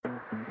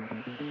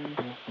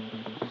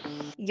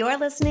You're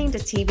listening to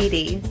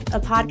TBD, a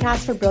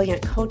podcast for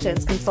brilliant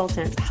coaches,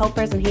 consultants,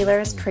 helpers, and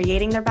healers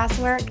creating their best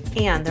work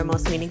and their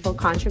most meaningful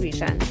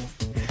contribution.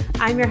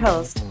 I'm your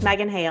host,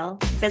 Megan Hale,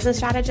 business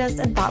strategist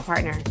and thought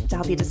partner to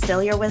help you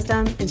distill your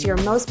wisdom into your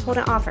most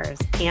potent offers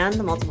and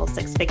the multiple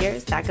six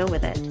figures that go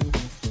with it.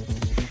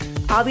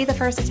 I'll be the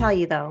first to tell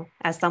you, though,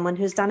 as someone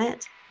who's done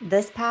it,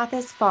 this path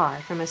is far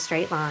from a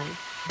straight line.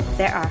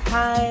 There are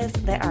highs,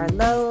 there are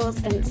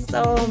lows, and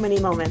so many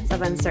moments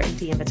of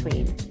uncertainty in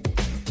between.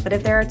 But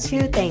if there are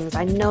two things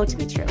I know to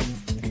be true,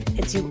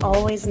 it's you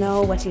always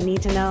know what you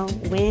need to know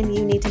when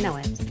you need to know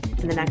it.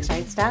 And the next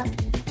right step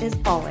is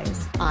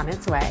always on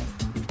its way.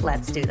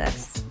 Let's do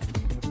this.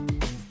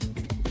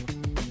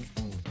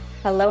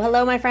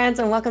 Hello, my friends,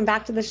 and welcome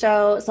back to the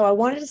show. So I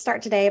wanted to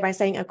start today by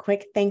saying a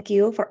quick thank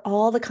you for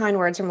all the kind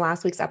words from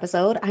last week's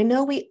episode. I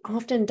know we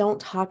often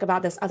don't talk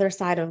about this other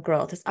side of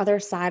growth, this other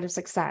side of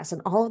success,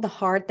 and all of the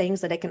hard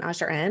things that it can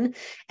usher in.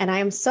 And I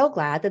am so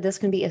glad that this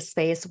can be a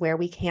space where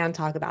we can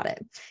talk about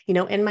it. You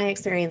know, in my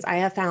experience, I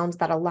have found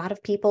that a lot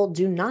of people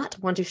do not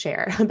want to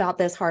share about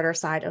this harder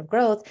side of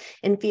growth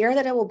in fear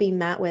that it will be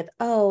met with,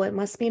 oh, it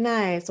must be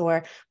nice,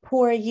 or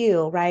poor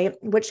you, right?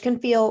 Which can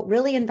feel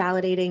really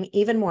invalidating,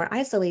 even more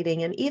isolating,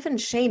 and even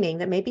shaming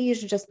that maybe you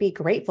should just be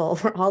grateful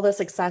for all the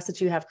success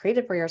that you have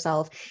created for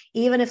yourself,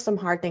 even if some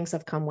hard things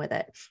have come with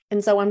it.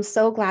 And so I'm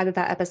so glad that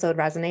that episode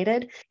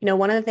resonated. You know,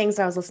 one of the things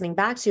that I was listening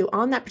back to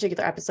on that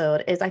particular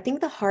episode is I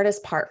think the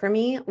hardest part for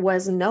me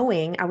was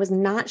knowing I was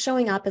not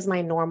showing up as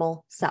my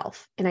normal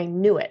self, and I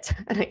knew it.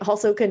 And I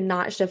also could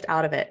not shift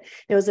out of it.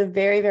 It was a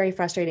very, very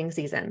frustrating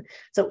season.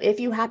 So if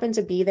you happen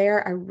to be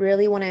there, I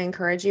really want to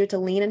encourage you to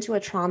lean into a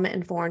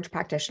trauma-informed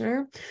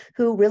practitioner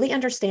who really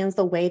understands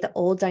the way the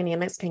old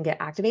dynamics can get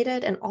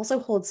activated and also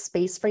hold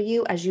space for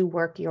you as you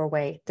work your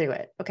way through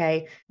it.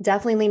 Okay.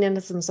 Definitely lean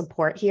into some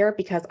support here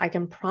because I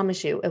can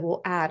promise you it will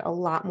add a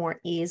lot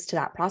more ease to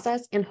that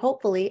process and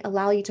hopefully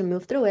allow you to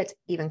move through it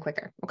even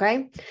quicker.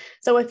 Okay.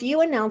 So a few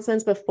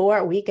announcements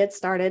before we get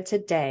started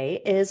today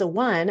is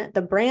one,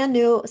 the brand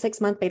new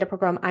 6-month beta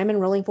program I'm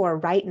enrolling for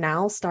right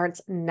now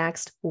starts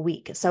next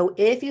week. So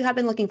if you have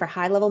been looking for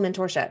high-level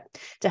mentorship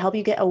to help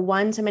you get a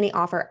one-to-many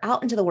offer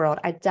out into the world,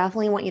 I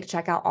definitely want you to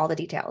check out all the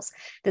details.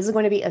 This is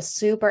going to be a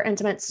super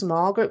intimate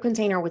small group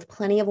container with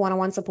plenty of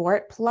one-on-one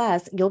support.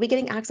 Plus, you'll be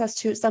getting access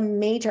to some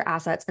major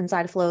assets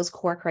inside Flow's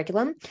core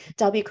curriculum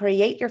to help you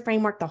create your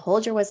framework to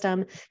hold your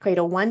wisdom, create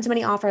a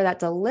one-to-many offer that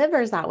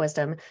delivers that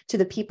wisdom to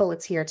the people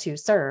it's here to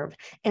serve,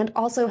 and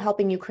also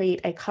helping you create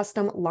a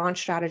custom launch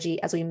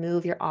strategy as we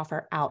move your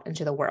offer out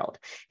into the world.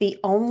 The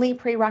only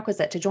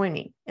prerequisite to join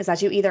me is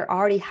that you either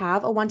already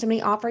have a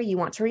one-to-many offer you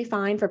want to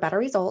refine for better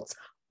results,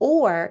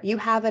 or you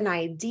have an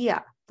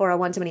idea for a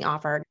one-to-many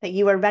offer that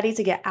you are ready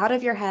to get out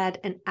of your head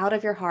and out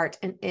of your heart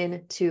and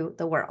into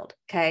the world.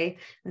 Okay.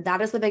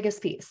 That is the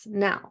biggest piece.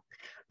 Now,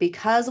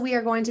 because we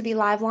are going to be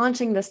live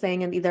launching this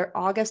thing in either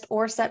August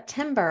or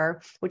September,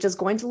 which is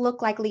going to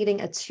look like leading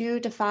a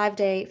 2 to 5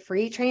 day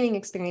free training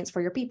experience for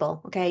your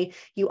people. Okay.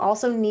 You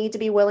also need to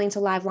be willing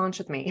to live launch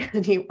with me.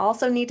 And you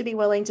also need to be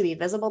willing to be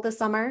visible this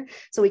summer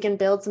so we can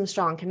build some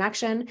strong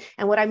connection.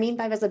 And what I mean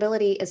by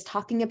visibility is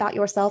talking about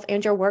yourself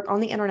and your work on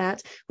the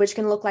internet, which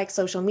can look like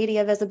social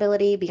media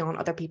visibility, be on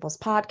other people's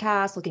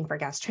podcasts, looking for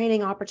guest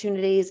training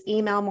opportunities,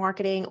 email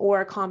marketing,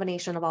 or a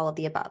combination of all of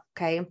the above.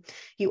 Okay.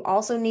 You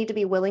also need to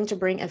be willing to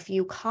bring a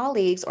few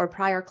colleagues or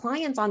prior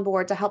clients on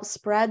board to help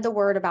spread the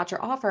word about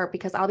your offer,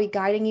 because I'll be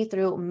guiding you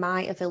through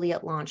my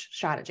affiliate launch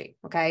strategy.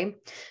 Okay.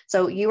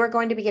 So you are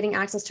going to be getting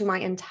access to my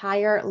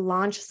entire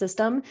launch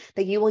system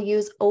that you will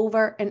use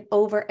over and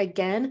over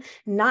again,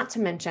 not to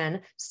mention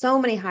so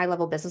many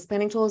high-level business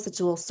planning tools that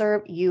will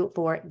serve you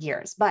for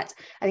years. But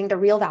I think the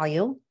real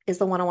value is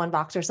the one-on-one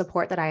Voxer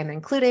support that I am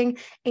including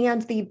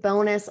and the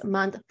bonus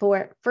month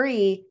for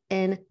free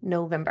in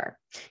November.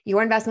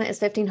 Your investment is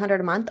 $1,500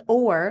 a month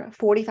or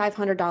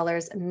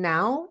 $4,500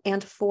 now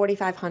and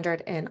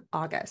 $4,500 in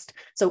August.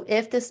 So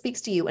if this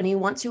speaks to you and you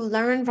want to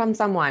learn from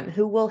someone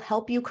who will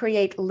help you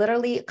create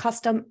literally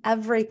custom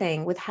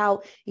everything with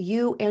how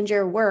you and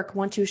your work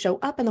want to show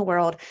up in the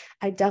world,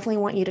 I definitely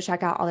want you to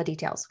check out all the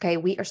details. Okay.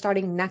 We are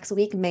starting next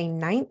week, May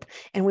 9th,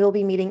 and we will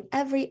be meeting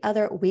every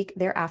other week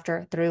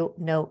thereafter through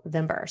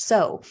November.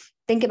 So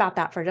think about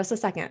that for just a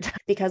second,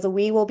 because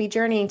we will be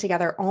journeying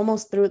together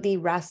almost through the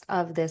rest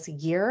of this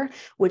year,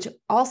 which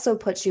also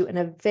puts you in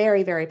a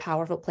very, very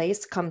powerful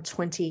place come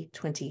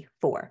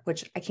 2024,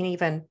 which I can't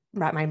even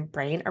wrap my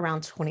brain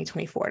around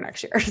 2024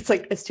 next year. It's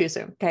like, it's too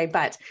soon. Okay.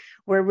 But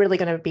we're really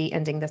going to be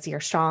ending this year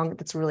strong.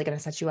 That's really going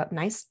to set you up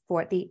nice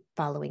for the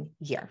following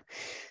year.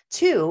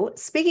 2,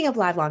 speaking of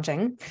live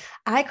launching,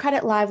 I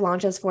credit live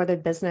launches for the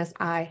business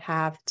I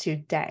have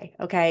today.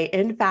 Okay.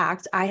 In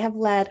fact, I have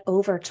led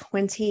over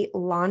 20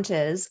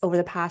 launches over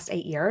the past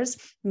 8 years,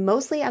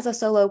 mostly as a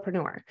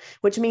solopreneur,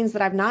 which means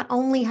that I've not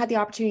only had the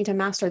opportunity to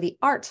master the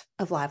art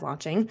of live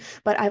launching,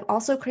 but I've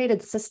also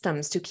created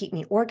systems to keep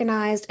me organized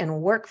organized and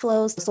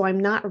workflows, so I'm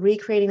not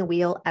recreating the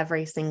wheel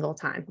every single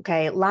time.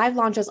 Okay. Live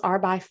launches are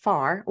by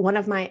far one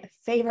of my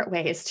favorite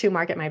ways to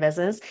market my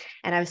business.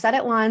 And I've said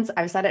it once,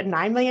 I've said it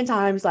 9 million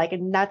times, like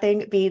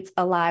nothing beats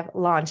a live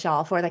launch,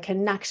 y'all, for the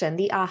connection,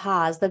 the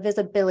ahas, the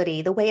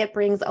visibility, the way it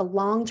brings a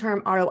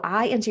long-term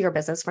ROI into your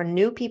business for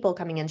new people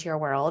coming into your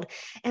world,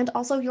 and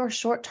also your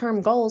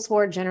short-term goals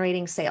for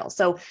generating sales.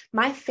 So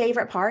my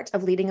favorite part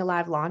of leading a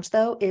live launch,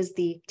 though, is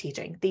the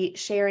teaching, the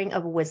sharing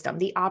of wisdom,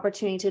 the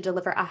opportunity to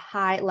deliver a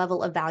high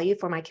level of value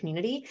for my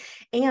community,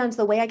 and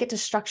the way I get to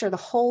structure the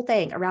whole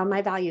thing around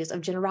my values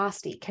of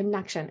generosity,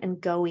 connection,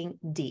 and going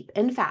deep.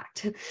 In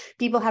fact,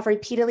 people have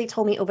repeatedly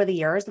told me over the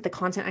years that the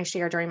content I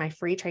share during my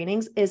free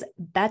trainings is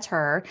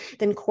better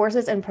than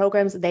courses and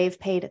programs they've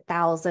paid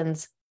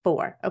thousands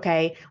for,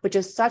 okay, which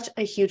is such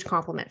a huge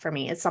compliment for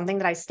me. It's something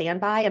that I stand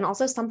by and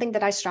also something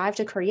that I strive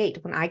to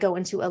create when I go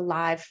into a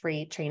live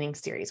free training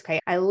series, okay?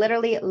 I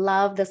literally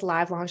love this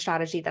live launch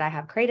strategy that I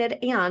have created.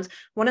 And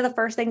one of the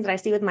first things that I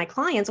see with my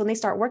clients when they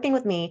start working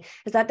with me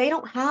is that they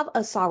don't have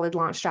a solid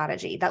launch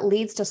strategy that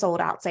leads to sold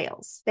out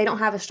sales. They don't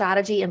have a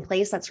strategy in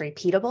place that's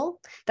repeatable,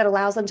 that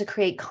allows them to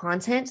create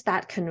content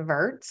that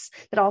converts,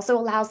 that also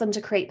allows them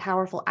to create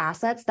powerful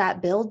assets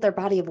that build their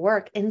body of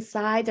work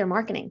inside their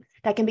marketing,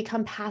 that can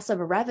become passive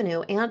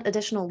revenue and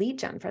additional lead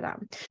gen for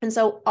them. And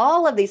so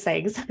all of these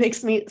things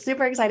makes me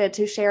super excited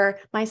to share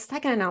my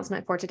second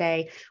announcement for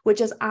today, which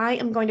is I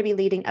am going to be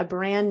leading a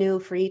brand new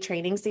free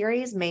training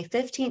series, May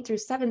 15th through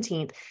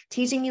 17th,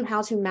 teaching you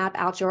how to map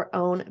out your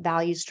own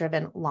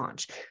values-driven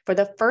launch. For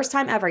the first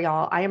time ever,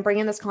 y'all, I am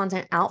bringing this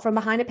content out from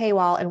behind a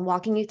paywall and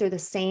walking you through the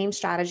same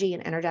strategy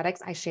and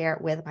energetics I share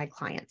with my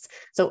clients.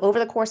 So over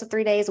the course of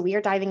 3 days, we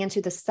are diving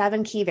into the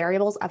 7 key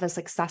variables of a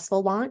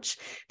successful launch,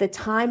 the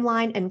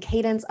timeline and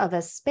cadence of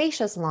a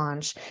spacious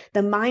launch, the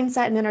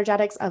mindset and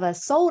energetics of a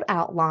sold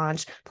out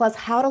launch, plus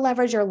how to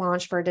leverage your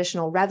launch for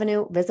additional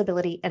revenue,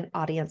 visibility, and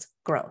audience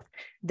growth.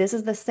 This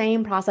is the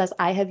same process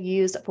I have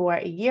used for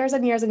years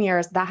and years and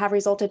years that have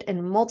resulted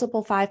in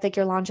multiple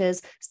 5-figure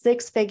launches,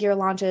 6-figure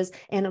launches,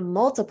 and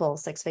multiple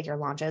 6-figure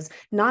launches,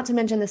 not to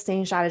mention the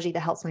same strategy that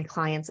helps my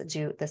clients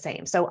do the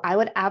same. So I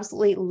would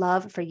absolutely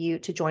love for you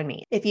to join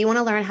me. If you want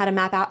to learn how to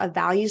map out a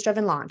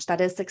values-driven launch that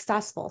is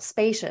successful,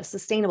 spacious,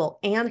 sustainable,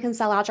 and can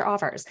sell out your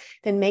offers,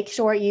 then make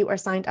sure you are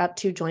signed up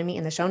to join me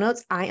in the show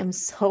notes. I am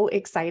so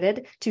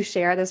excited to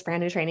share this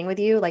brand new training with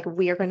you. Like,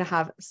 we are going to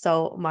have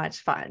so much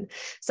fun.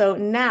 So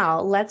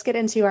now let's get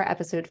into our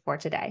episode for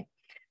today.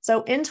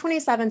 So in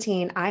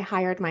 2017, I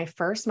hired my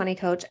first money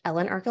coach,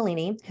 Ellen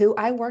Ercolini, who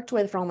I worked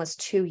with for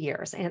almost 2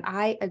 years. And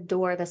I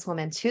adore this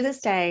woman to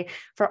this day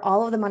for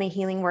all of the money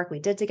healing work we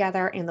did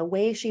together and the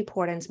way she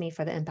poured into me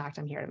for the impact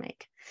I'm here to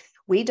make.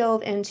 We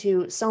dove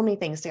into so many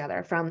things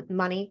together, from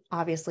money,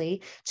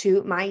 obviously,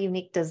 to my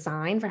unique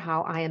design for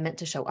how I am meant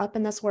to show up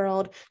in this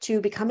world, to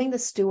becoming the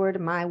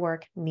steward my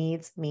work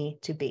needs me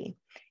to be.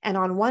 And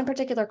on one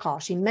particular call,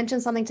 she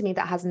mentioned something to me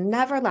that has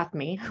never left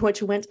me,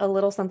 which went a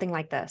little something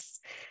like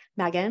this: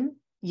 Megan,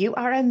 you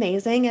are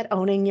amazing at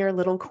owning your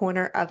little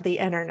corner of the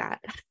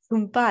internet,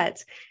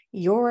 but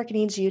your work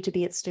needs you to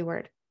be its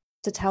steward,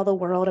 to tell the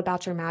world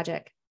about your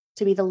magic,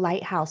 to be the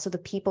lighthouse so the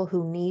people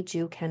who need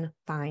you can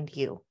find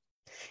you.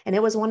 And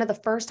it was one of the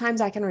first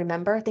times I can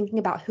remember thinking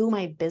about who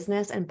my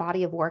business and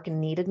body of work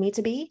needed me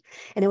to be.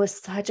 And it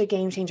was such a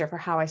game changer for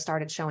how I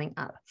started showing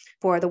up,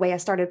 for the way I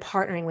started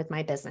partnering with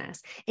my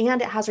business.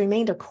 And it has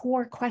remained a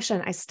core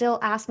question I still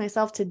ask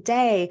myself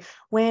today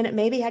when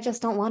maybe I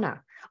just don't want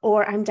to,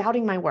 or I'm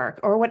doubting my work,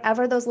 or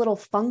whatever those little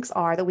funks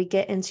are that we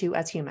get into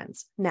as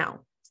humans. Now,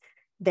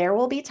 there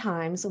will be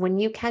times when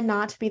you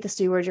cannot be the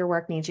steward your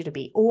work needs you to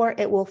be, or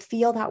it will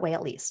feel that way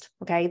at least,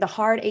 okay? The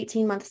hard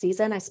 18-month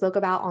season I spoke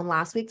about on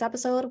last week's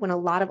episode, when a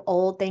lot of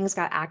old things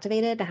got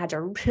activated and I had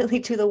to really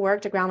do the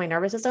work to ground my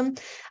nervous system,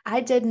 I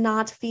did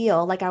not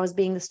feel like I was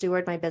being the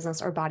steward my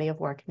business or body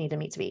of work needed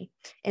me to be.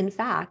 In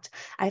fact,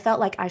 I felt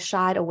like I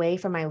shied away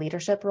from my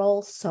leadership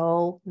role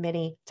so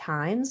many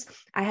times.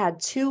 I had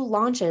 2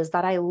 launches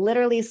that I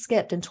literally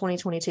skipped in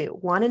 2022,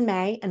 one in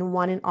May and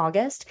one in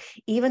August,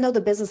 even though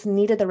the business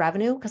needed the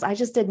revenue, because I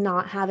just did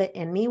not have it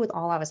in me with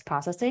all I was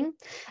processing.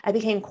 I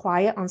became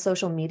quiet on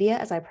social media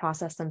as I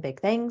processed some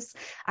big things.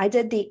 I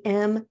did the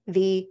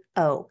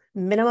MVO,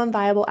 minimum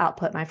viable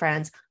output, my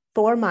friends,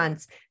 4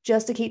 months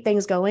just to keep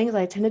things going as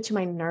I attended to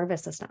my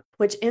nervous system,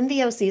 which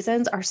MVO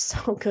seasons are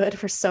so good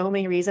for so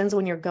many reasons.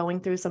 When you're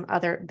going through some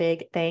other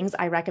big things,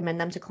 I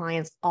recommend them to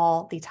clients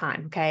all the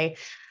time. Okay.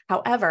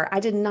 However, I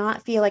did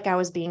not feel like I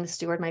was being the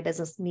steward my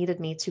business needed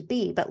me to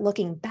be. But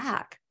looking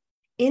back,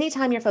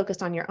 anytime you're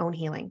focused on your own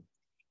healing,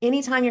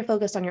 anytime you're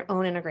focused on your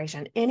own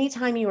integration,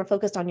 anytime you are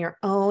focused on your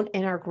own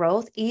inner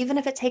growth, even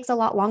if it takes a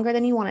lot longer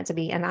than you want it to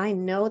be, and I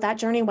know that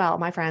journey well,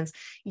 my friends,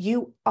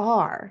 you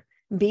are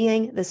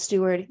being the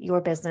steward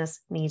your business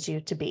needs you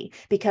to be,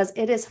 because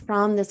it is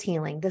from this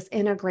healing, this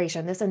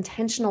integration, this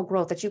intentional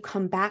growth that you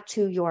come back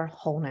to your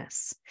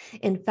wholeness.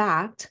 In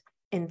fact,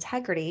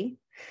 integrity,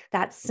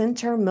 that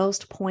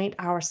centermost point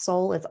our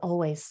soul is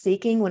always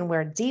seeking when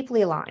we're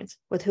deeply aligned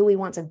with who we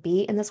want to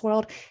be in this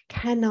world,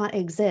 cannot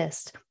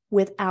exist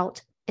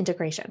without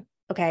integration.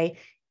 Okay.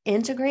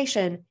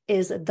 Integration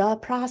is the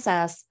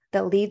process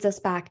that leads us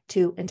back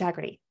to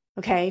integrity.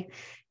 Okay.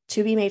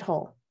 To be made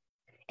whole.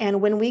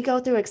 And when we go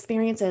through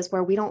experiences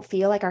where we don't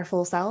feel like our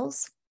full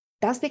selves,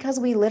 that's because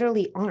we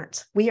literally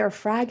aren't. We are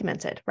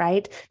fragmented,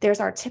 right?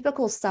 There's our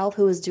typical self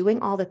who is doing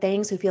all the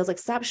things, who feels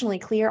exceptionally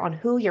clear on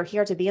who you're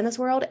here to be in this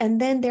world. And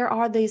then there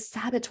are these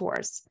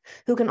saboteurs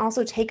who can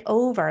also take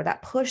over,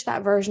 that push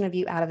that version of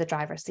you out of the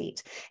driver's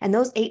seat. And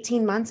those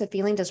 18 months of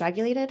feeling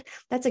dysregulated,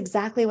 that's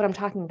exactly what I'm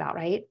talking about,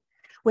 right?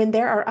 When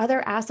there are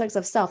other aspects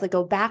of self that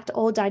go back to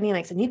old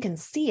dynamics and you can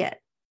see it,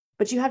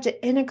 but you have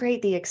to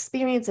integrate the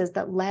experiences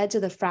that led to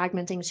the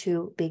fragmenting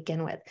to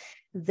begin with.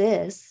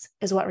 This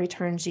is what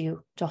returns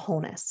you to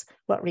wholeness,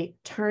 what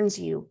returns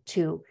you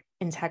to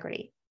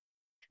integrity.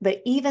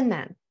 But even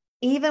then,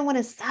 even when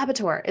a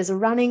saboteur is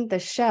running the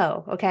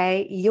show,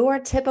 okay, your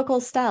typical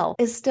self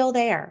is still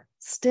there,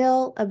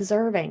 still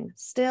observing,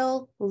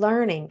 still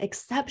learning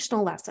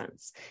exceptional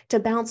lessons to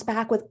bounce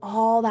back with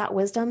all that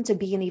wisdom to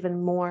be an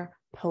even more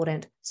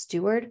potent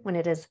steward when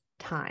it is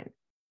time.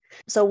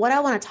 So what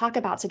I want to talk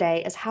about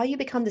today is how you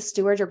become the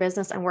steward your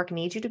business and work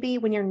needs you to be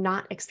when you're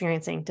not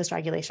experiencing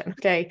dysregulation,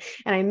 okay?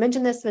 And I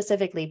mention this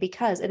specifically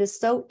because it is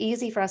so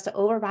easy for us to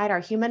override our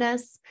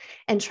humanness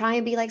and try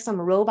and be like some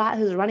robot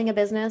who's running a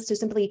business to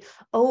simply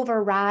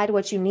override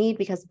what you need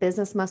because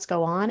business must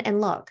go on.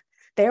 And look,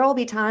 there will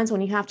be times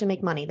when you have to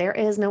make money. There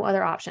is no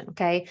other option,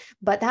 okay?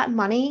 But that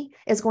money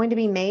is going to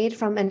be made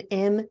from an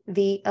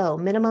MVO,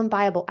 minimum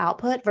viable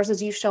output,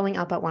 versus you showing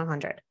up at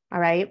 100,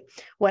 all right?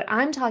 What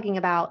I'm talking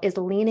about is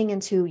leaning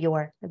into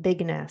your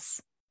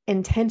bigness,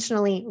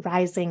 intentionally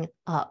rising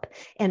up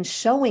and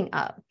showing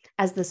up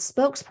as the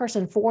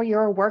spokesperson for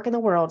your work in the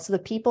world so the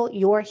people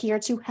you're here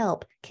to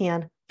help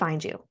can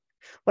find you.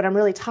 What I'm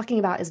really talking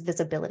about is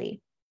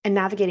visibility and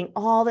navigating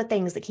all the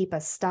things that keep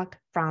us stuck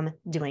from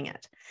doing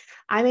it.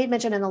 I made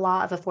mention in the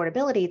law of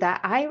affordability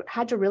that I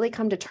had to really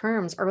come to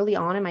terms early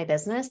on in my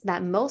business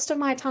that most of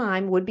my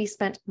time would be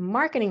spent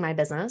marketing my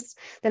business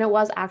than it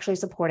was actually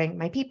supporting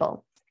my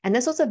people. And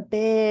this was a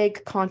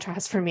big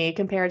contrast for me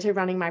compared to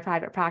running my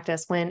private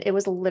practice when it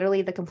was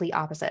literally the complete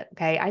opposite.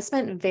 Okay. I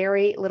spent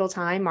very little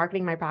time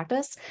marketing my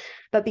practice,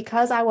 but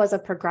because I was a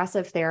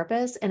progressive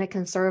therapist in a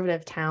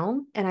conservative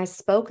town and I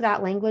spoke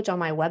that language on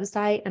my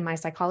website and my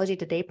Psychology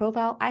Today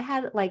profile, I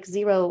had like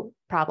zero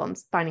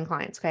problems finding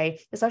clients.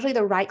 Okay. Especially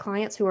the right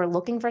clients who are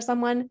looking for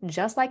someone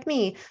just like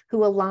me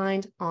who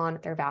aligned on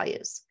their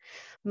values.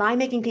 My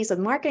making peace with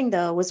marketing,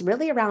 though, was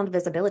really around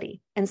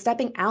visibility and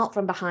stepping out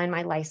from behind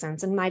my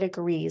license and my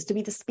degrees to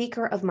be the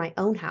speaker of my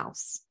own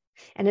house.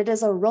 And it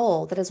is a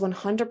role that is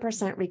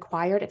 100%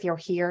 required if you're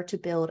here to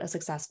build a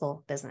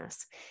successful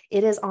business.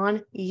 It is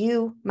on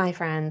you, my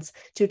friends,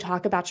 to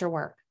talk about your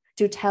work,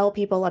 to tell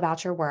people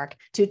about your work,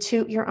 to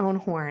toot your own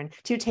horn,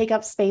 to take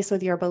up space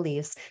with your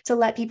beliefs, to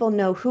let people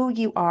know who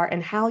you are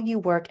and how you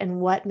work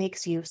and what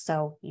makes you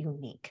so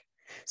unique.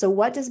 So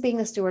what does being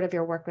the steward of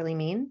your work really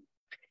mean?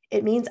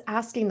 It means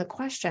asking the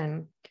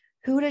question,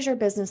 who does your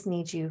business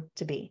need you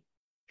to be?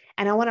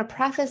 And I want to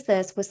preface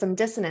this with some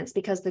dissonance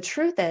because the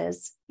truth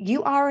is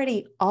you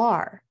already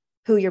are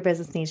who your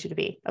business needs you to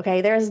be.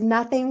 Okay. There's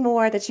nothing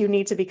more that you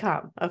need to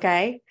become.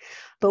 Okay.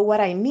 But what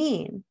I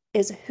mean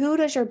is who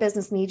does your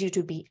business need you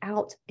to be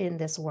out in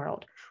this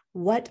world?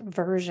 What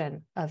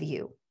version of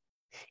you?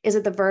 Is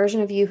it the version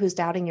of you who's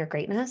doubting your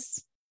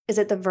greatness? Is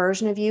it the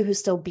version of you who's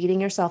still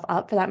beating yourself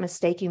up for that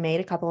mistake you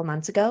made a couple of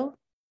months ago?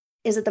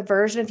 Is it the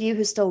version of you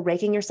who's still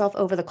raking yourself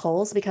over the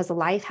coals because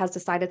life has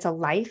decided to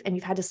life and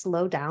you've had to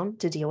slow down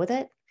to deal with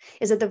it?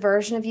 Is it the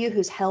version of you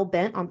who's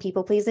hell-bent on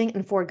people pleasing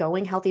and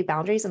foregoing healthy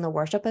boundaries in the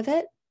worship of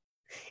it?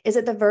 Is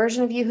it the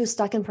version of you who's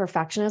stuck in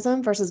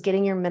perfectionism versus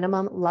getting your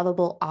minimum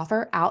lovable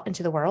offer out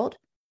into the world?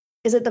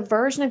 Is it the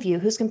version of you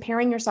who's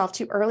comparing yourself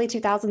to early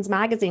 2000s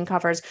magazine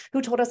covers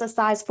who told us a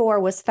size 4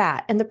 was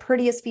fat and the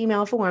prettiest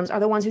female forms are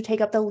the ones who take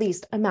up the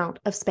least amount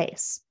of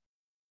space?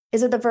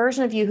 Is it the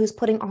version of you who's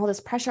putting all this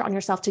pressure on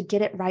yourself to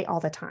get it right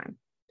all the time?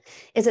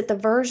 Is it the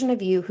version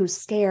of you who's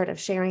scared of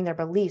sharing their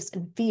beliefs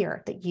and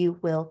fear that you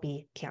will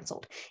be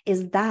canceled?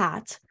 Is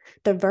that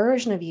the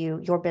version of you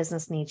your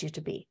business needs you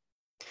to be?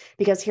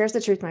 Because here's the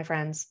truth, my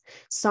friends.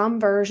 Some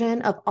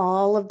version of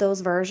all of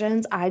those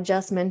versions I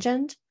just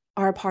mentioned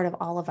are a part of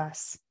all of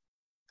us.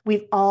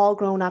 We've all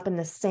grown up in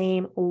the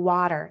same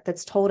water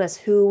that's told us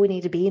who we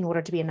need to be in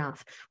order to be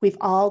enough. We've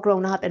all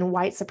grown up in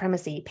white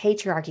supremacy,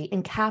 patriarchy,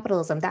 and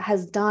capitalism that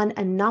has done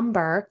a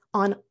number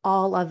on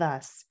all of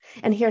us.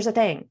 And here's the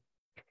thing.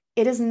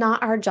 It is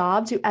not our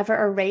job to ever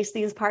erase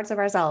these parts of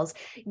ourselves.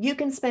 You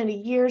can spend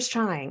years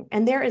trying,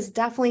 and there is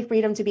definitely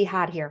freedom to be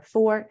had here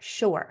for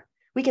sure.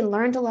 We can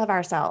learn to love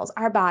ourselves,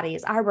 our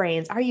bodies, our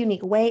brains, our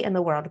unique way in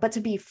the world, but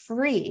to be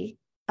free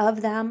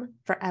of them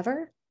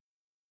forever,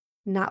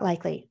 not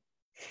likely.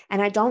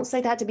 And I don't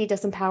say that to be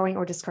disempowering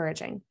or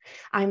discouraging.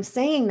 I'm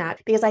saying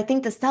that because I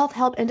think the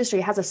self-help industry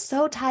has us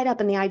so tied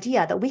up in the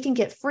idea that we can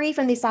get free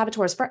from these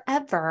saboteurs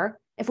forever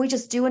if we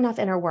just do enough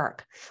inner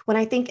work, when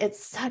I think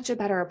it's such a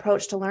better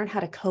approach to learn how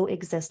to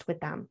coexist with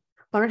them.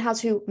 Learn how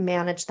to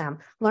manage them.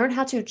 Learn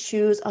how to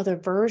choose other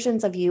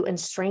versions of you and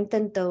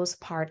strengthen those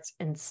parts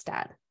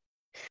instead.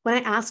 When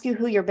I ask you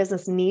who your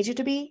business needs you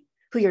to be,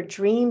 who your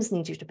dreams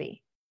need you to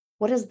be,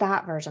 what does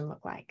that version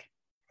look like?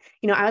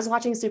 I was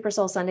watching Super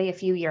Soul Sunday a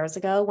few years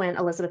ago when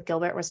Elizabeth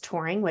Gilbert was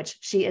touring, which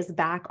she is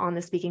back on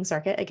the speaking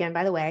circuit again,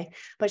 by the way,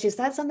 but she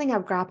said something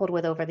I've grappled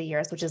with over the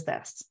years, which is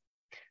this.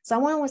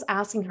 Someone was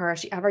asking her if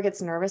she ever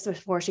gets nervous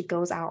before she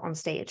goes out on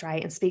stage,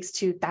 right, and speaks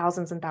to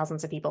thousands and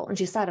thousands of people. And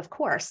she said, of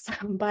course,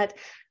 but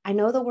I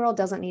know the world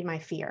doesn't need my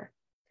fear.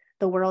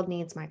 The world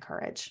needs my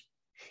courage.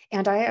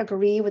 And I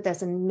agree with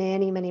this in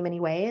many, many, many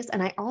ways.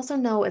 And I also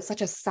know it's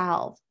such a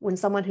salve when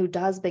someone who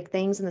does big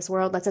things in this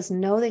world lets us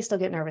know they still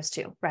get nervous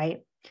too,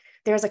 right?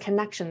 There's a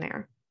connection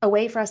there, a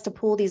way for us to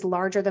pull these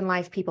larger than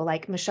life people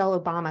like Michelle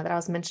Obama that I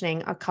was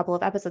mentioning a couple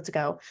of episodes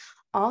ago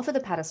off of the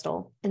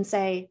pedestal and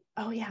say,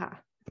 oh yeah,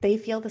 they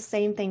feel the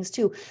same things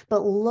too,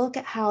 but look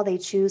at how they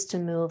choose to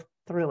move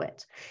through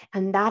it.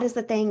 And that is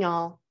the thing,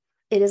 y'all.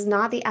 It is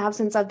not the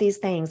absence of these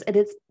things. It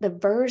is the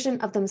version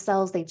of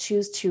themselves they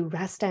choose to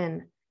rest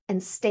in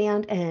and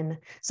stand in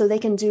so they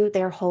can do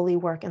their holy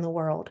work in the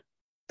world.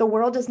 The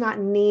world does not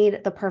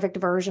need the perfect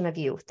version of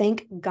you.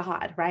 Thank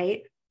God,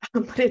 right?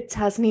 But it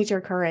does need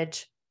your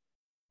courage.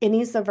 It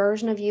needs the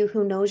version of you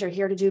who knows you're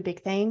here to do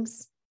big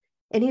things.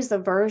 It needs the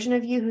version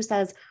of you who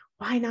says,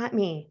 why not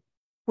me?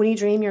 When you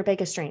dream your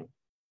biggest dream.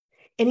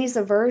 It needs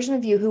the version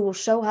of you who will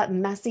show up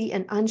messy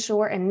and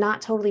unsure and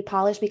not totally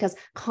polished because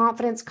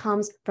confidence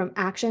comes from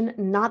action,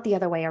 not the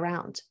other way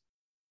around.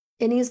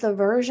 It needs the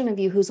version of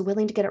you who's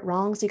willing to get it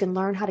wrong so you can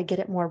learn how to get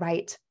it more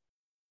right.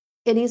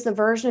 It needs the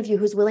version of you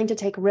who's willing to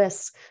take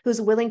risks, who's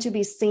willing to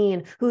be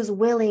seen, who's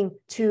willing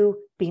to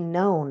be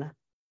known.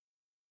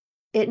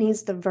 It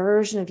needs the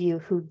version of you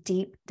who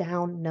deep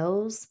down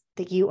knows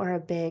that you are a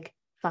big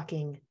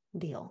fucking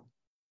deal.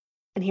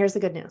 And here's the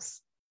good news.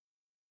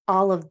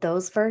 All of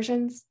those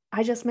versions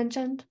I just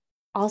mentioned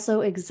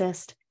also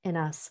exist in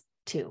us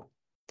too.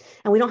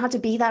 And we don't have to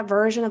be that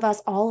version of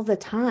us all of the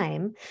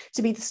time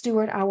to be the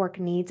steward our work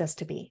needs us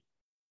to be.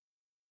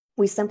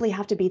 We simply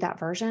have to be that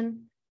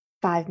version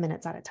 5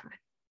 minutes at a time.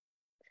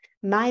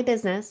 My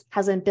business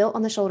has been built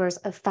on the shoulders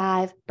of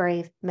 5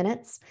 brave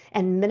minutes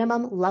and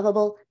minimum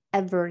lovable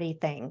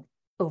everything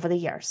over the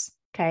years,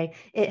 okay?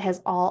 It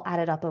has all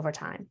added up over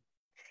time.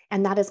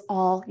 And that is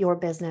all your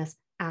business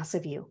asks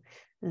of you.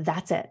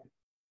 That's it.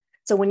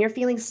 So when you're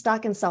feeling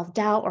stuck in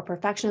self-doubt or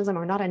perfectionism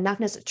or not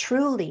enoughness,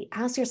 truly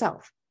ask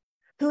yourself,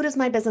 who does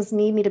my business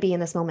need me to be in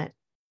this moment?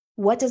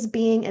 What does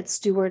being its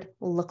steward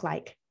look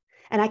like?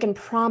 And I can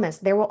promise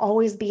there will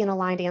always be an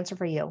aligned answer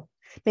for you.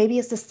 Maybe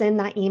it's to send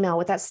that email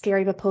with that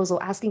scary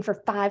proposal asking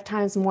for 5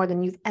 times more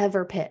than you've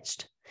ever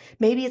pitched.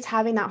 Maybe it's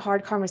having that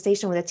hard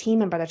conversation with a team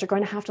member that you're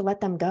going to have to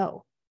let them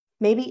go.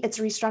 Maybe it's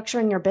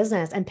restructuring your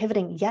business and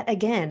pivoting yet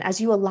again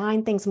as you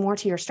align things more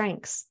to your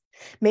strengths.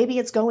 Maybe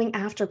it's going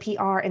after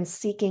PR and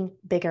seeking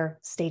bigger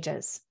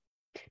stages.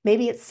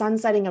 Maybe it's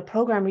sunsetting a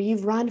program where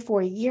you've run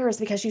for years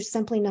because you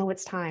simply know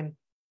it's time.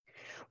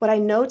 What I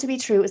know to be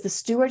true is the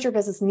steward your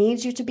business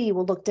needs you to be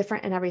will look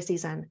different in every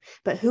season,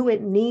 but who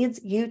it needs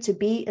you to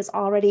be is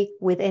already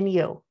within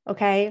you,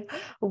 okay?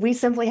 We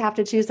simply have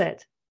to choose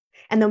it.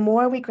 And the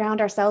more we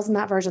ground ourselves in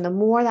that version, the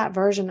more that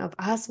version of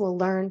us will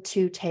learn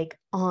to take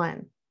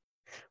on.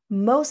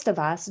 Most of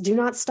us do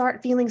not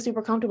start feeling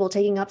super comfortable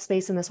taking up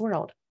space in this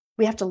world.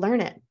 We have to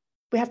learn it.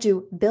 We have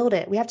to build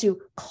it. We have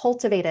to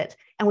cultivate it.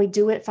 And we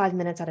do it 5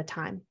 minutes at a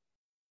time.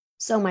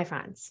 So my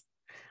friends,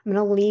 I'm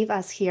going to leave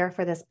us here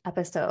for this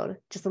episode.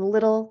 Just a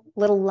little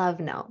love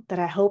note that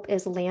I hope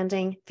is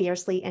landing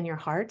fiercely in your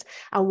heart.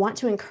 I want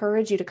to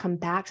encourage you to come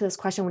back to this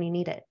question when you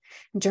need it.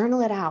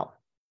 Journal it out.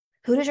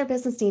 Who does your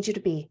business need you to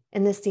be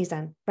in this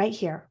season, right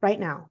here, right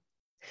now?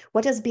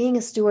 What does being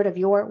a steward of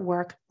your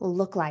work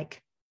look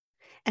like?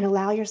 And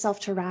allow yourself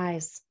to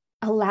rise.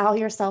 Allow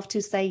yourself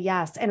to say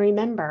yes. And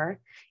remember,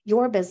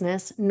 your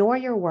business nor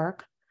your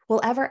work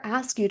will ever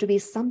ask you to be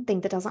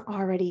something that doesn't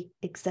already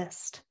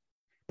exist,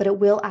 but it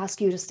will ask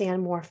you to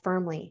stand more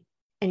firmly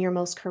in your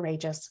most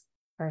courageous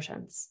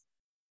versions.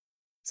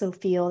 So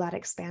feel that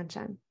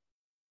expansion,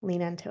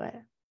 lean into it.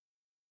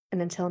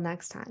 And until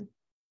next time,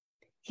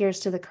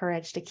 here's to the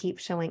courage to keep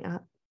showing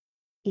up,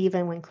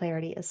 even when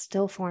clarity is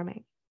still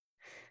forming,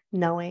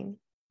 knowing,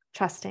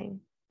 trusting,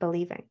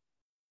 believing.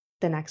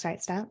 The next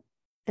right step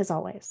is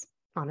always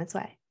on its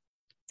way.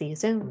 See you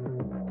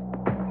soon.